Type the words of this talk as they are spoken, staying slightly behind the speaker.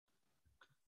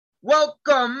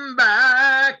Welcome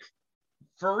back.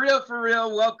 For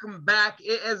real, welcome back.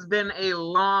 It has been a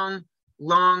long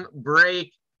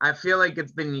break. I feel like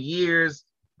it's been years,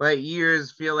 but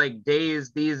years feel like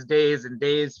days these days, and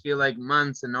days feel like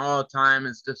months, and all time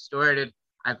is distorted.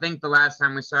 I think the last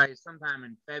time we saw you sometime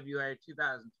in February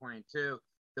 2022,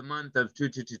 the month of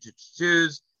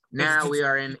 2222s. Now we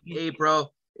are in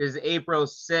April. It is April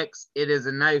 6th. It is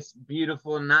a nice,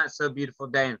 beautiful, not so beautiful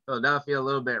day in Philadelphia, a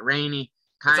little bit rainy.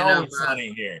 It's always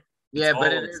sunny here. Yeah,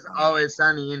 but it is always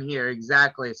sunny in here.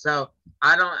 Exactly. So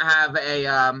I don't have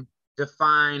a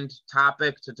defined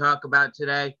topic to talk about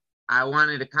today. I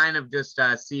wanted to kind of just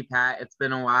see Pat. It's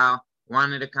been a while.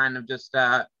 Wanted to kind of just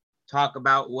talk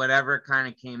about whatever kind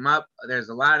of came up. There's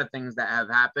a lot of things that have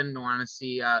happened. I want to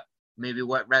see maybe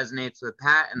what resonates with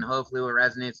Pat, and hopefully what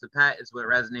resonates with Pat is what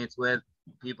resonates with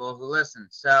people who listen.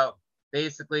 So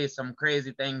basically, some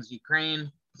crazy things.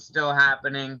 Ukraine still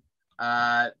happening.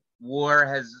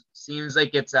 War seems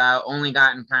like it's only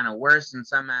gotten kind of worse in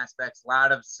some aspects. A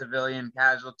lot of civilian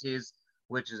casualties,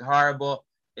 which is horrible.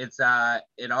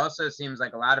 It also seems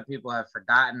like a lot of people have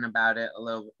forgotten about it a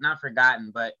little. Not forgotten,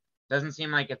 but doesn't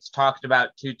seem like it's talked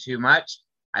about too much.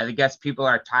 I guess people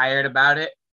are tired about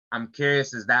it. I'm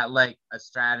curious, is that like a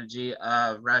strategy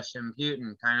of Russia and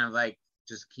Putin, kind of like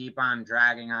just keep on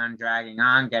dragging on,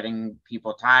 getting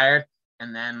people tired?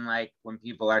 And then like when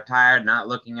people are tired, not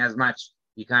looking as much,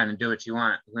 you kind of do what you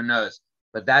want. Who knows?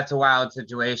 But that's a wild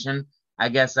situation. I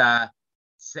guess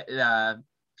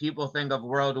people think of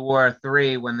World War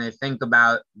III when they think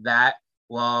about that.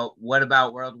 Well, what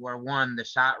about World War I? The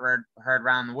shot heard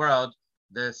around the world,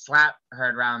 the slap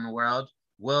heard around the world.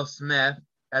 Will Smith,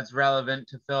 that's relevant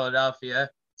to Philadelphia.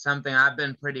 Something I've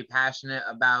been pretty passionate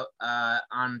about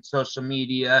on social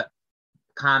media,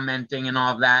 commenting and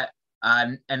all of that.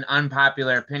 An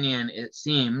unpopular opinion, it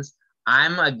seems.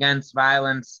 I'm against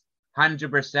violence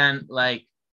 100%. Like,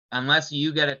 unless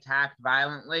you get attacked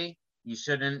violently, you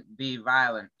shouldn't be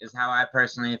violent, is how I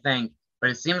personally think.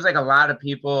 But it seems like a lot of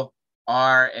people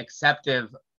are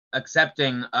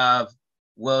accepting of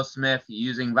Will Smith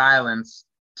using violence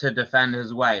to defend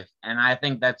his wife. And I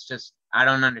think that's just, I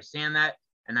don't understand that.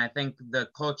 And I think the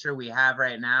culture we have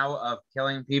right now of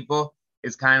killing people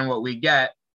is kind of what we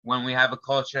get when we have a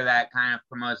culture that kind of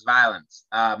promotes violence.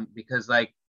 Because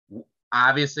like,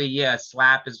 obviously, yeah, a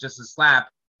slap is just a slap.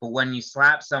 But when you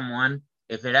slap someone,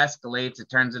 if it escalates, it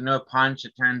turns into a punch,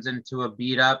 it turns into a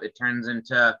beat up, it turns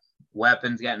into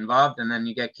weapons get involved, and then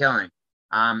you get killing.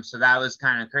 So that was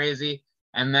kind of crazy.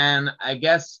 And then I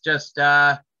guess just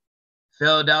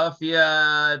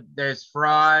Philadelphia, there's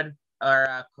fraud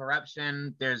or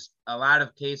corruption. There's a lot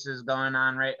of cases going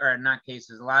on, right? Or not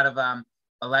cases, a lot of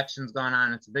elections going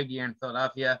on. It's a big year in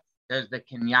Philadelphia. There's the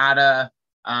Kenyatta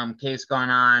case going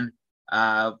on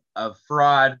of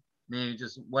fraud. Maybe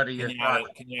just what are your thoughts?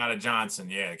 Kenyatta Johnson,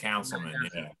 yeah, councilman,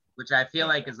 yeah. Which I feel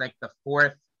like is like the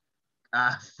fourth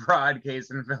fraud case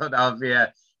in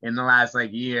Philadelphia in the last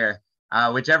like year,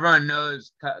 which everyone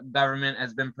knows government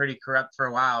has been pretty corrupt for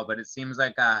a while, but it seems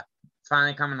like it's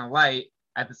finally coming to light.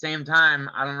 At the same time,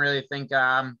 I don't really think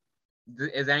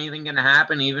is anything going to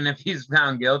happen, even if he's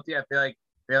found guilty. I feel like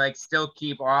they like still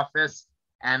keep office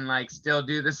and like still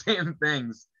do the same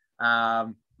things.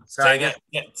 So I guess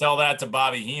tell that to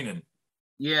Bobby Heenan.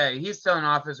 Yeah, he's still in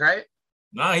office, right?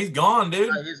 No, he's gone,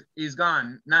 dude. He's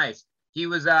gone. Nice. He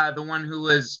was the one who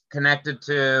was connected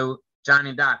to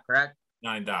Johnny Doc, correct?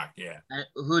 Johnny Doc, yeah. And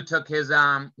who took his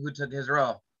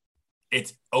role?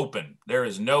 It's open. There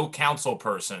is no council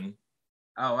person.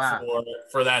 Oh wow.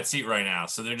 For that seat right now,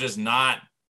 so they're just not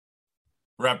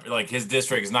like his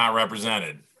district is not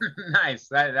represented. Nice,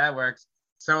 that works.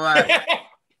 So I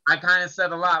kind of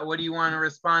said a lot. What do you want to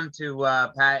respond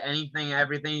to, Pat? Anything,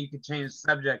 everything? You could change the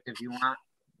subject if you want.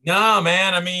 No,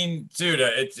 man. I mean, dude,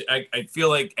 I feel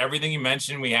like everything you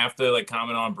mentioned, we have to like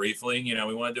comment on briefly. You know,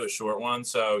 we want to do a short one.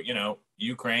 So, you know,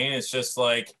 Ukraine, it's just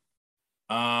like,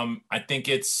 I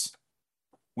think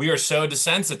we are so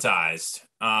desensitized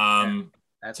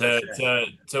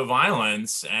to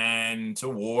violence and to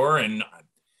war, and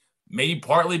maybe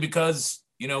partly because,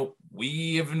 you know,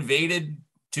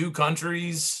 two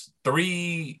countries,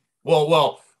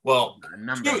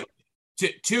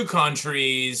 two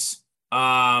countries,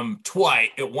 twice,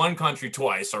 one country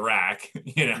twice, Iraq,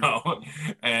 you know,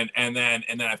 and then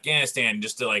Afghanistan,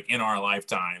 just to like in our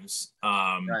lifetimes,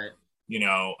 right. You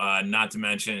know, not to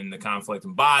mention the conflict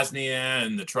in Bosnia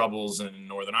and the troubles in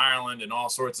Northern Ireland and all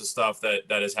sorts of stuff that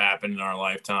has happened in our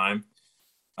lifetime.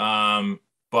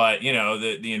 But you know,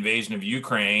 the invasion of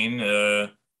Ukraine,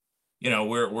 you know,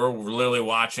 we're literally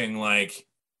watching like,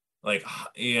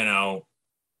 you know,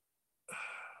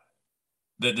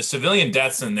 the civilian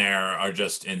deaths in there are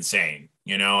just insane.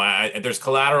 You know, there's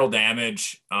collateral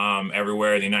damage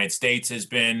everywhere. The United States has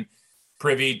been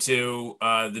privy to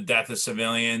the death of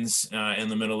civilians in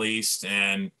the Middle East,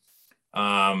 and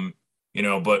you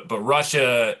know, but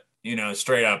Russia, you know,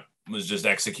 straight up was just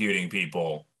executing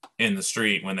people in the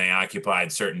street when they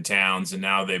occupied certain towns, and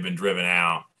now they've been driven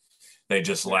out. They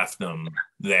just left them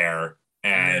there,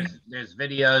 and there's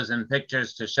videos and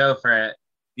pictures to show for it.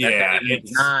 Yeah,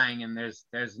 it's denying, and there's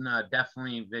no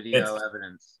definitely video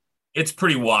evidence. It's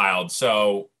pretty wild.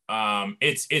 So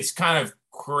it's kind of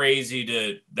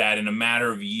crazy that in a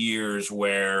matter of years,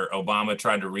 where Obama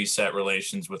tried to reset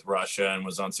relations with Russia and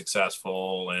was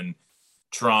unsuccessful, and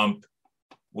Trump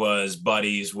was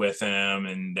buddies with him,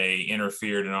 and they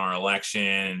interfered in our election,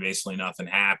 and basically nothing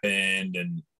happened.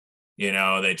 And you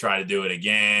know, they tried to do it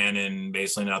again, and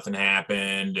basically nothing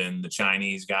happened. And the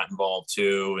Chinese got involved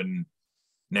too. And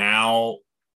now,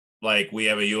 like, we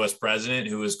have a U.S. president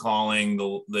who is calling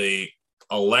the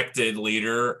elected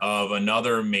leader of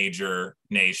another major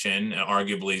nation,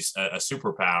 arguably a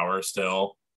superpower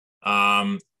still,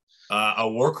 a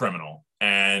war criminal.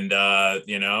 And,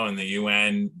 you know, and the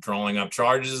UN drawing up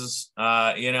charges,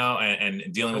 you know,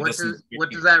 and dealing with this.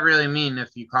 What does that really mean if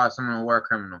you call someone a war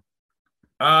criminal?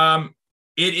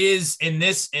 It is in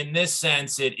this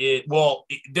sense.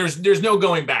 There's no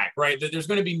going back, right? There's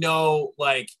going to be no,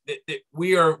 like,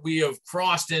 we have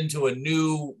crossed into a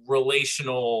new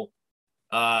relational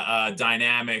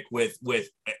dynamic with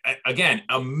again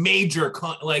a major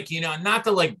like, you know, not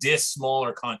to like diss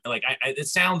smaller like it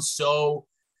sounds so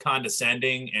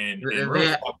condescending, and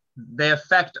they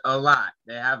affect a lot.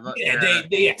 They have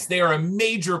they are a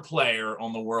major player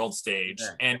on the world stage,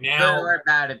 and now good or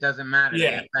bad, it doesn't matter.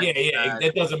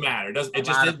 It doesn't matter. It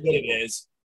just is what it is.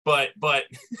 But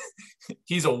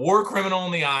he's a war criminal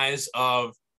in the eyes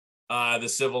of the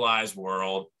civilized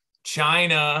world.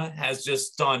 China has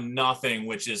just done nothing,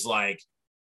 which is like,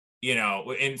 you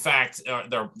know, in fact,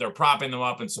 they're propping them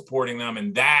up and supporting them,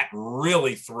 and that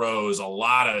really throws a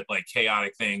lot of like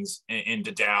chaotic things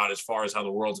into doubt as far as how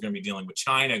the world's going to be dealing with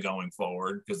China going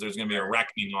forward, because there's going to be a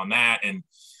reckoning on that. And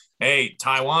hey,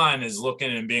 Taiwan is looking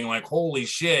and being like, holy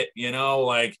shit, you know,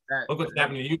 like, look what's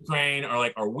happening to Ukraine, or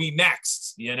like, are we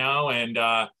next, you know? And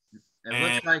it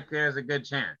looks like there's a good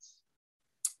chance.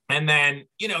 And then,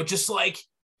 you know, just like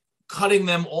cutting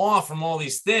them off from all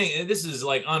these things. This is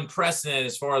like unprecedented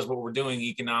as far as what we're doing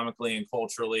economically and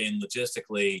culturally and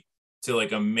logistically to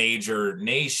like a major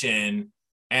nation.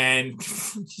 And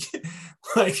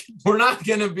like, we're not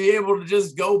going to be able to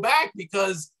just go back,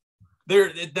 because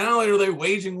they're not only are they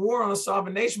waging war on a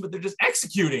sovereign nation, but they're just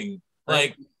executing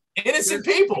like innocent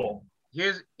people.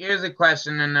 Here's a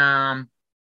question, and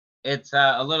it's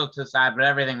a little to the side, but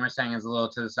everything we're saying is a little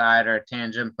to the side or a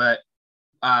tangent. But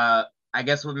I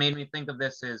guess what made me think of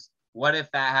this is, what if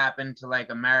that happened to like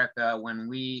America when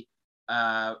we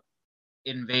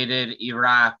invaded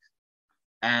Iraq,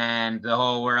 and the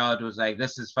whole world was like,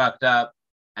 this is fucked up,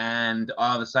 and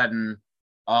all of a sudden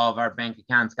all of our bank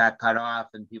accounts got cut off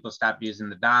and people stopped using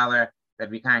the dollar?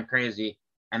 That'd be kind of crazy.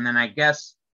 And then I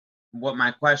guess what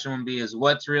my question would be is,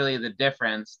 what's really the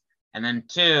difference? And then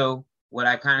two, what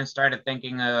I kind of started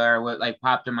thinking, or what like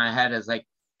popped in my head, is like,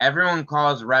 everyone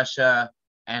calls Russia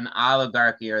an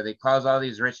oligarchy, or they call all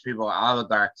these rich people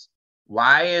oligarchs.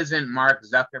 Why isn't Mark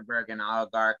Zuckerberg an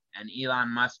oligarch, and Elon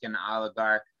Musk an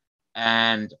oligarch,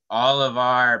 and all of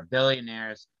our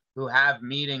billionaires who have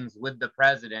meetings with the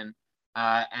president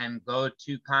and go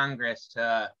to Congress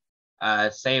to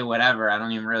say whatever? I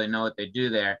don't even really know what they do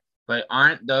there, but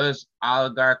aren't those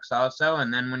oligarchs also?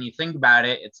 And then when you think about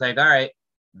it, it's like, all right,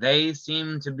 they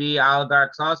seem to be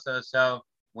oligarchs also. So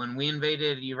when we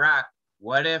invaded Iraq,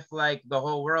 what if like the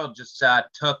whole world just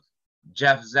took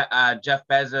Jeff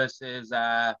Bezos's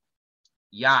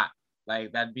yacht?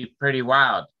 Like, that'd be pretty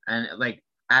wild. And like,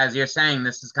 as you're saying,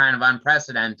 this is kind of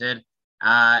unprecedented.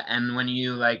 And when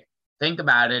you like think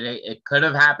about it, it could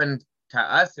have happened to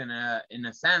us in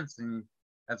a sense, and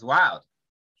that's wild.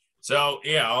 So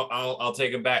yeah, I'll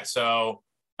take it back. So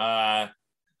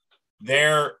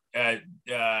they're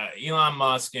Elon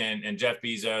Musk and Jeff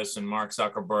Bezos and Mark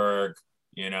Zuckerberg.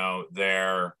 You know,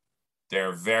 they're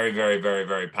very, very, very,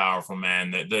 very powerful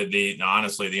men. The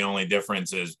honestly, the only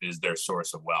difference is their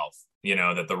source of wealth. You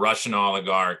know, that the Russian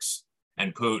oligarchs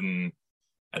and Putin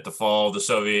at the fall of the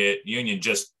Soviet Union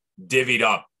just divvied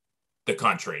up the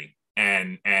country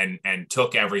and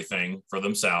took everything for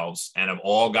themselves, and have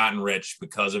all gotten rich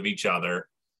because of each other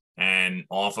and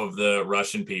off of the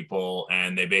Russian people.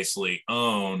 And they basically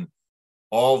own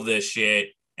all of this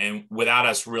shit, and without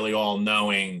us really all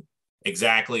knowing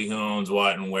exactly who owns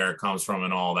what and where it comes from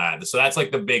and all that. So that's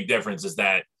like the big difference, is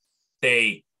that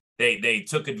they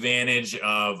took advantage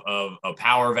of a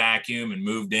power vacuum and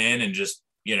moved in and just,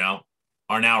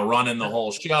 are now running the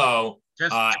whole show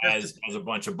as a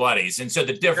bunch of buddies. And so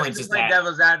the difference is that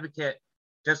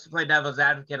just to play devil's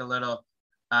advocate a little,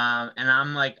 and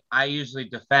I'm like, I usually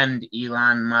defend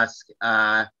Elon Musk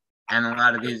and a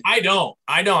lot of these. I don't.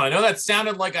 I know that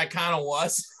sounded like I kind of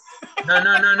was.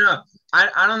 No.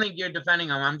 I don't think you're defending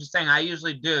him. I'm just saying I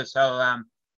usually do. So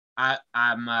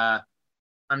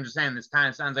I'm just saying this kind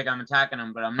of sounds like I'm attacking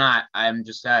him, but I'm not. I'm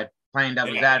just playing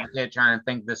devil's advocate, trying to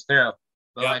think this through.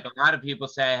 But like a lot of people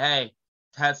say, hey,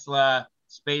 Tesla,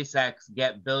 SpaceX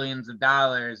get billions of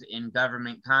dollars in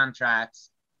government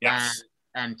contracts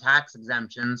and tax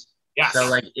exemptions. Yes. So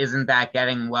like, isn't that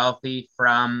getting wealthy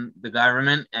from the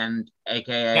government and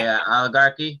AKA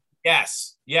oligarchy?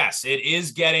 Yes, it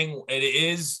is getting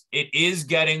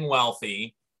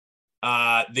wealthy.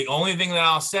 The only thing that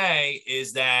I'll say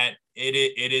is that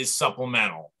it is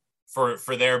supplemental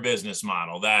for their business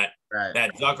model. That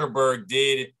Zuckerberg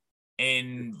did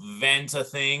invent a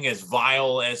thing as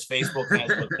vile as Facebook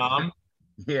has become.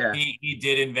 Yeah, he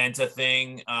did invent a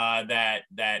thing that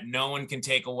no one can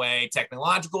take away.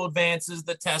 Technological advances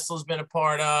that Tesla's been a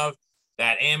part of,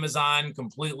 that Amazon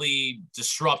completely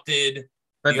disrupted.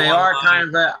 But they are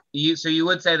kind of so you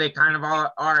would say they kind of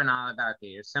are an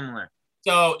oligarchy or similar.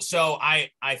 So I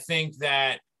think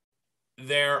that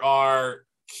there are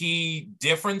key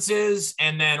differences,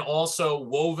 and then also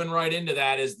woven right into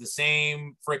that is the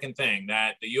same freaking thing,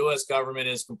 that the U.S. government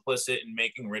is complicit in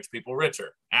making rich people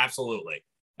richer. Absolutely.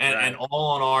 And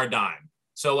all on our dime.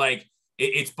 So like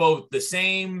it's both the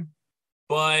same,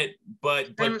 but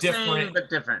different. Same,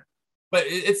 but different. But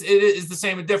it is the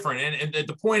same and different. And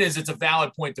the point is, it's a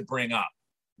valid point to bring up.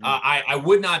 I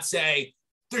would not say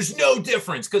there's no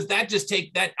difference, because that just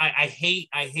I hate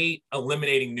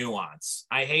eliminating nuance.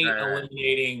 I hate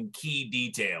eliminating key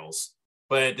details.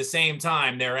 But at the same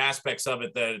time, there are aspects of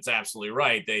it that it's absolutely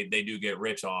right. They do get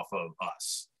rich off of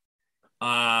us.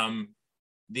 So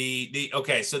the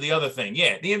other thing,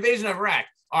 the invasion of Iraq.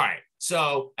 All right.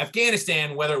 So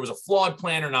Afghanistan, whether it was a flawed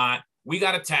plan or not, we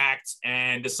got attacked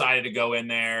and decided to go in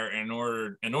there in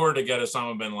order to get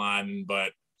Osama bin Laden,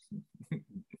 but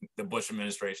the Bush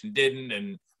administration didn't,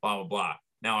 and blah, blah, blah.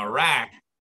 Now, Iraq,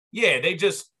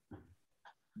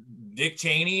 Dick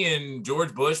Cheney and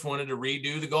George Bush wanted to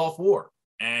redo the Gulf War.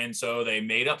 And so they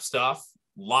made up stuff,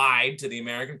 lied to the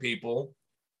American people.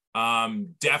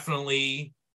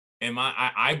 Definitely,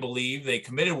 I believe they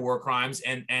committed war crimes,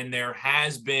 and there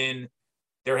has been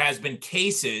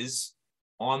cases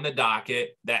on the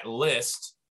docket that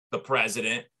list the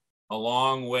president,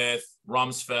 along with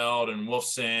Rumsfeld and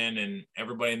Wolfson and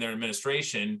everybody in their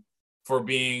administration, for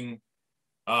being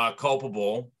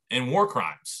culpable in war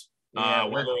crimes.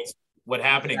 Whether it's what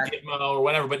happened in Gitmo or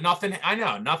whatever, but nothing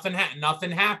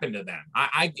happened to them.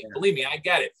 Believe me, I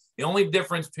get it. The only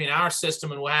difference between our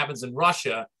system and what happens in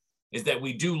Russia is that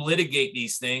we do litigate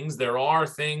these things. There are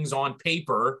things on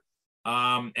paper,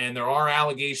 and there are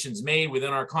allegations made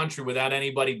within our country without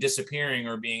anybody disappearing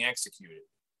or being executed.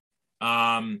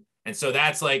 And so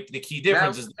that's like the key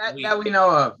difference that we know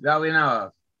of.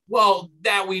 Well,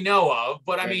 that we know of,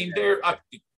 but I mean,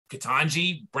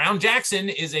 Ketanji Brown Jackson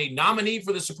is a nominee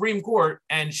for the Supreme Court,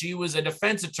 and she was a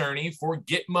defense attorney for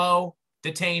Gitmo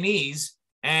detainees,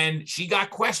 and she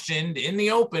got questioned in the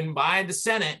open by the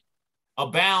Senate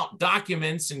about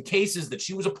documents and cases that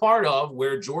she was a part of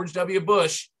where George W.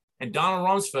 Bush and Donald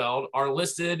Rumsfeld are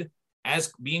listed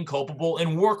as being culpable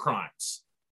in war crimes.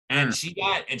 And she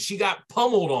got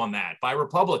pummeled on that by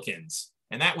Republicans.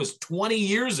 And that was 20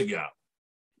 years ago.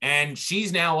 And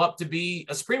she's now up to be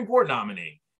a Supreme Court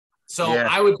nominee. So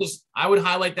I would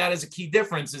highlight that as a key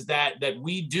difference, is that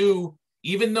we do,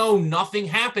 even though nothing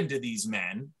happened to these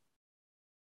men,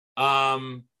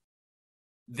 we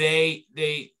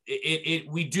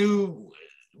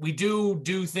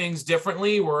do things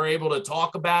differently. We're able to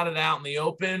talk about it out in the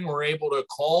open. We're able to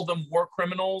call them war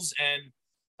criminals, and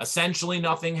essentially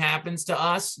nothing happens to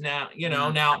us. Now,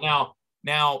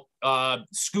 now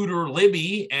Scooter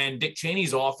Libby and Dick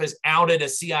Cheney's office outed a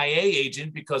CIA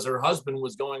agent because her husband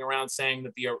was going around saying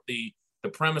that the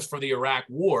premise for the Iraq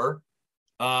war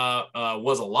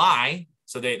was a lie.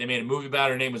 So they made a movie about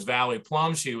her. Her name was Valerie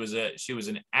Plum. She was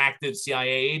an active CIA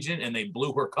agent, and they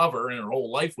blew her cover, and her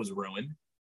whole life was ruined.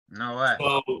 No way.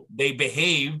 So they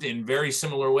behaved in very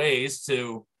similar ways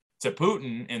to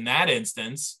Putin in that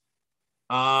instance.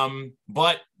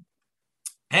 But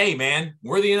hey, man,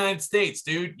 we're the United States,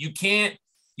 dude. You can't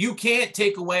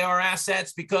take away our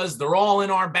assets because they're all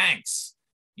in our banks.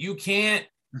 You can't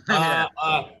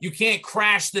You can't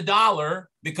crash the dollar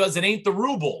because it ain't the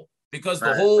ruble, because the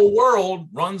Right. whole world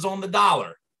runs on the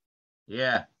dollar.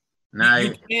 Yeah. No,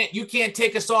 You can't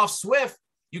take us off SWIFT.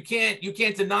 You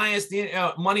can't deny us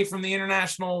the money from the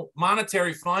International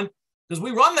Monetary Fund because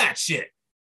we run that shit.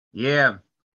 yeah.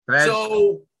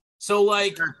 So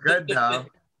like good though.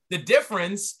 The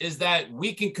difference is that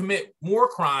we can commit more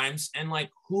crimes, and like,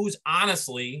 who's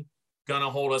honestly gonna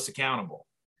hold us accountable?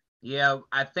 Yeah,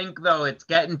 I think though it's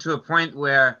getting to a point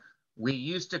where we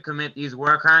used to commit these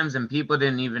war crimes and people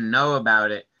didn't even know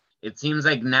about it. It seems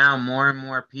like now more and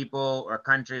more people or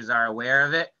countries are aware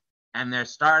of it, and they're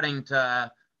starting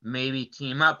to maybe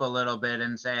team up a little bit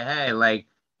and say, hey, like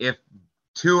if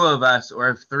two of us or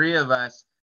if three of us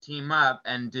team up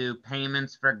and do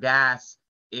payments for gas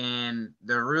in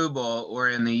the ruble or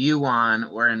in the yuan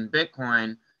or in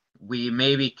Bitcoin, we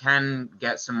maybe can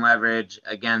get some leverage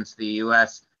against the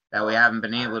US that we haven't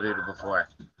been able to do before.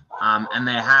 And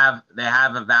they have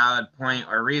a valid point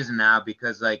or reason now,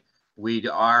 because like we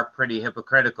are pretty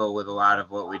hypocritical with a lot of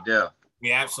what we do.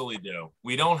 We absolutely do.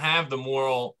 We don't have the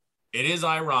moral. It is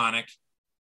ironic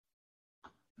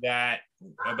that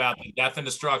about the death and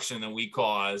destruction that we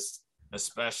caused,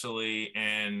 especially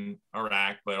in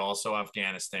Iraq, but also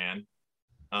Afghanistan.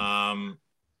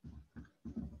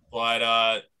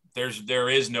 But there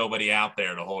is nobody out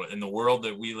there to hold it in the world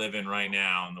that we live in right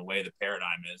now, and the way the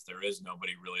paradigm is. There is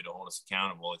nobody really to hold us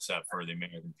accountable except for the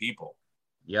American people.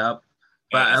 Yep,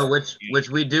 but which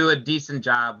we do a decent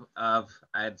job of,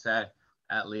 I'd say,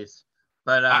 at least.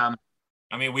 But I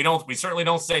mean, we certainly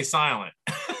don't stay silent.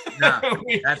 No,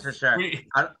 that's for sure.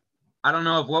 I don't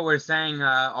know if what we're saying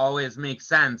always makes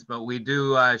sense, but we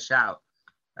do shout.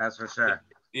 That's for sure.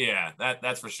 Yeah,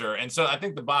 that's for sure. And so I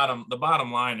think the bottom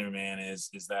line there, man, is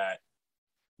that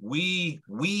we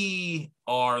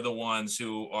are the ones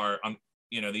who are,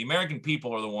 the American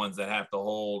people are the ones that have to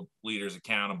hold leaders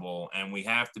accountable, and we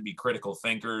have to be critical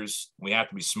thinkers. We have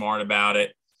to be smart about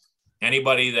it.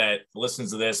 Anybody that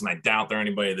listens to this, and I doubt there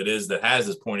anybody that has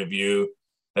this point of view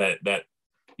that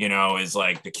is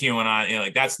like the QAnon,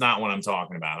 like that's not what I'm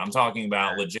talking about. I'm talking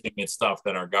about legitimate stuff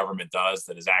that our government does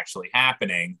that is actually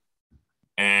happening.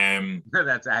 And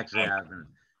that's actually happening.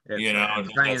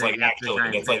 It's like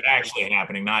actually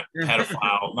happening, not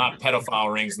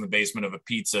pedophile rings in the basement of a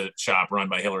pizza shop run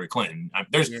by Hillary Clinton.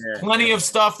 There's plenty of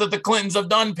stuff that the Clintons have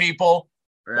done, people.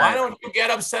 Right. Why don't you get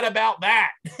upset about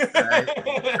that? Right.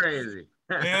 It's crazy.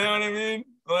 You know what I mean?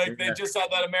 Like they just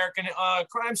had that American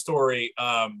Crime Story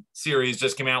series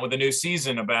just came out with a new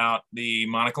season about the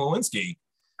Monica Lewinsky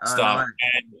stuff.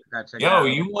 No,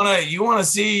 and you wanna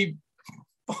see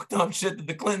fucked up shit that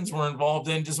the Clintons were involved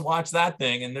in, just watch that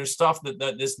thing. And there's stuff that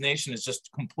this nation is just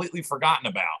completely forgotten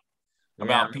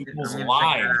about people's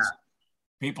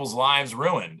lives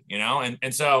ruined,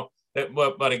 and so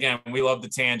but again, we love the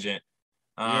tangent.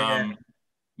 And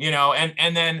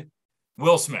then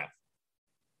Will Smith.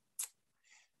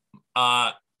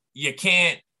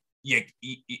 It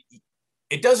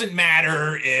doesn't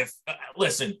matter if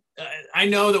listen, I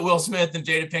know that Will Smith and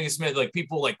Jada Pinkett Smith, like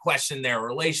people like question their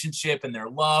relationship and their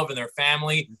love and their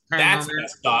family. That's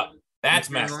messed up. That's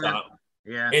messed up.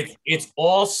 Yeah. It's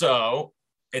also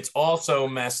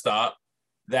messed up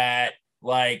that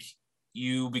like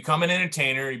you become an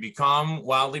entertainer, you become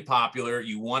wildly popular,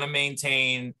 you want to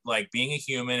maintain like being a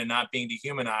human and not being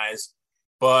dehumanized.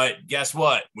 But guess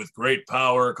what? With great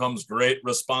power comes great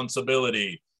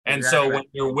responsibility. And so when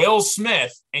you're Will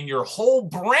Smith and your whole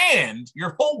brand,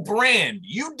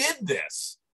 you did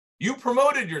this. You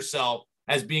promoted yourself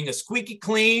as being a squeaky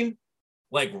clean,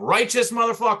 like righteous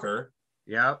motherfucker.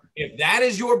 Yep. If that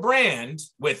is your brand,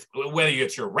 with whether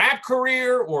it's your rap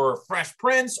career or Fresh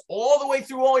Prince, all the way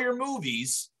through all your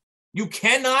movies, you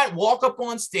cannot walk up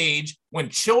on stage when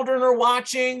children are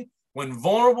watching, when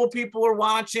vulnerable people are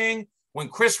watching, when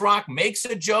Chris Rock makes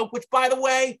a joke, which, by the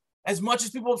way, as much as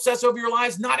people obsess over your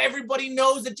lives, not everybody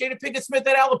knows that Jada Pinkett Smith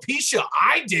had alopecia.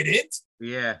 I didn't.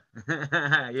 Yeah.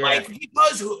 Like,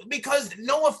 because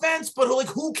no offense, but like,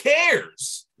 who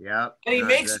cares? Yep. And he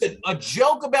makes a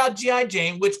joke about G.I.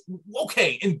 Jane, which,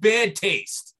 okay, in bad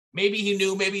taste. Maybe he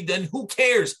knew, maybe he didn't. Who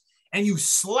cares? And you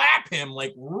slap him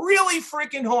like really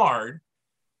freaking hard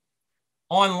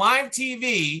on live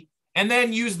TV and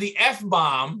then use the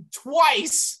F-bomb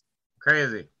twice.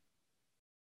 Crazy.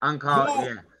 Uncalled,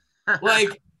 yeah.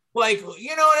 like,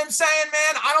 you know what I'm saying,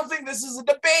 man? I don't think this is a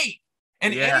debate.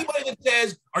 And anybody that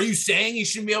says, are you saying he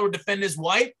shouldn't be able to defend his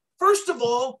wife? First of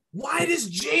all, why does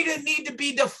Jada need to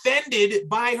be defended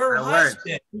by her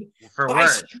husband by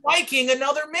striking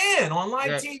another man on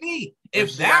live TV?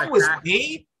 If that was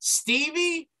me,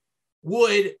 Stevie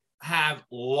would have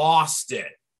lost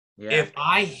it. if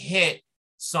I hit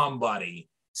somebody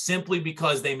simply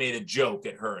because they made a joke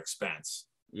at her expense.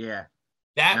 Yeah.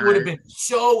 That would have been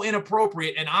so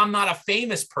inappropriate, and I'm not a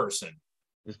famous person.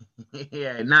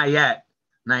 Yeah, not yet.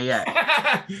 Not yet.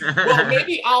 Well,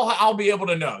 maybe I'll be able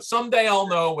to know. Someday I'll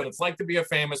know what it's like to be a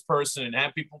famous person and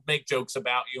have people make jokes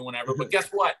about you and whatever. But guess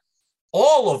what?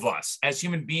 All of us as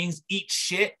human beings eat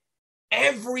shit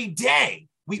every day.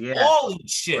 We all eat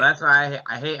shit. Well, that's why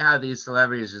I hate how these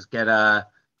celebrities just get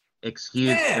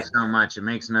excused for so much. It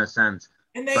makes no sense.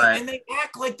 And they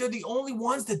act like they're the only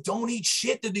ones that don't eat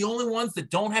shit. They're the only ones that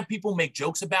don't have people make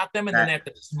jokes about them, and then they have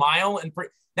to smile and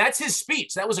that's his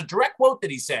speech. That was a direct quote that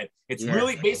he said. It's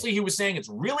really, basically, he was saying it's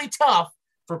really tough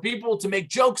for people to make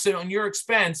jokes on your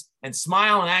expense and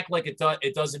smile and act like it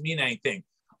doesn't mean anything.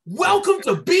 Welcome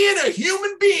to being a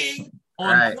human being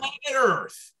on planet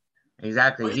Earth.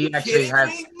 Exactly. He actually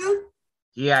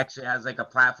has like a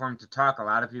platform to talk. A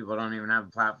lot of people don't even have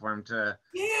a platform to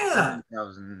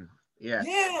themselves, and he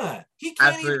can't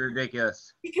absolutely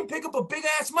ridiculous. He can pick up a big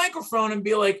ass microphone and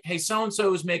be like, hey,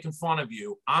 so-and-so is making fun of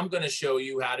you. I'm going to show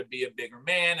you how to be a bigger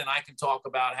man. And I can talk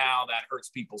about how that hurts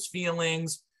people's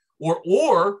feelings,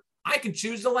 or I can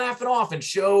choose to laugh it off and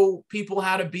show people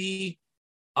how to be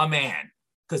a man.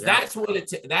 Cause that's what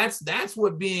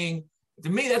being, to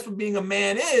me, that's what being a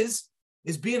man is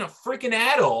being a freaking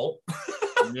adult.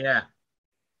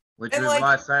 Which we've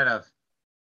lost sight of.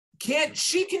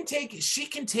 She can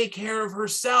take care of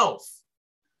herself.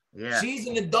 She's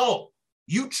an adult.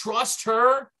 You trust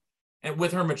her, and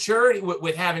with her maturity,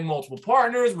 with having multiple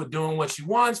partners, with doing what she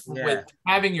wants, with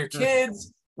having your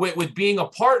kids, with being a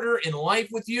partner in life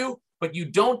with you, but you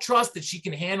don't trust that she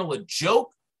can handle a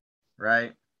joke.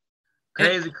 Right.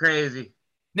 Crazy.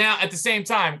 Now, at the same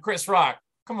time, Chris Rock,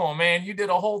 come on, man, you did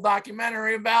a whole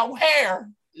documentary about hair.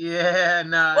 Yeah,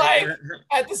 no. Like,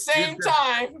 at the same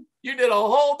time, you did a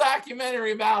whole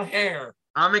documentary about hair.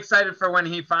 I'm excited for when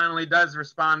he finally does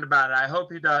respond about it. I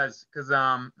hope he does, because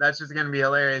that's just going to be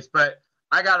hilarious. But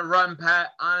I got to run, Pat.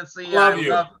 Honestly, love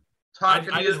you. I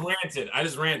just ranted. I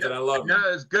love you. No,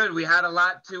 it was good. We had a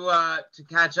lot to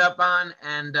catch up on,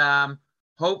 and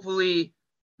hopefully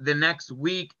the next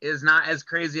week is not as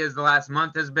crazy as the last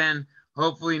month has been.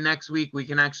 Hopefully next week we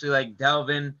can actually delve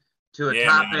into a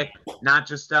topic, not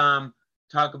just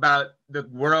talk about the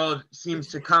world seems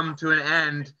to come to an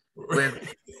end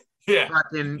with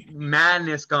fucking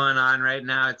madness going on right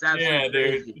now. It's absolutely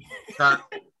crazy. So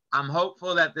I'm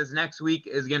hopeful that this next week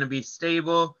is going to be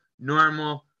stable,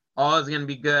 normal, all is going to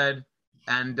be good,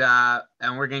 and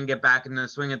we're going to get back into the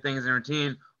swing of things and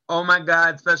routine. Oh my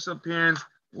God, special appearance,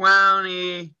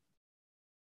 Brownie.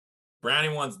 Brownie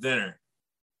wants dinner.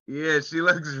 Yeah, she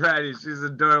looks ready. She's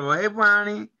adorable. Hey,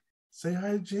 Brownie. Say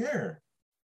hi to Jer.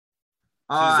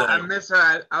 I miss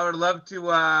her. I would love to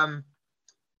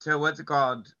what's it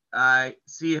called?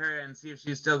 See her and see if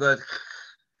she still goes.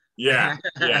 Yeah,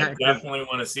 definitely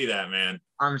want to see that, man.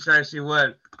 I'm sure she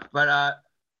would. But all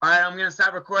right, I'm gonna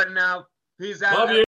stop recording now. Peace out. Love you.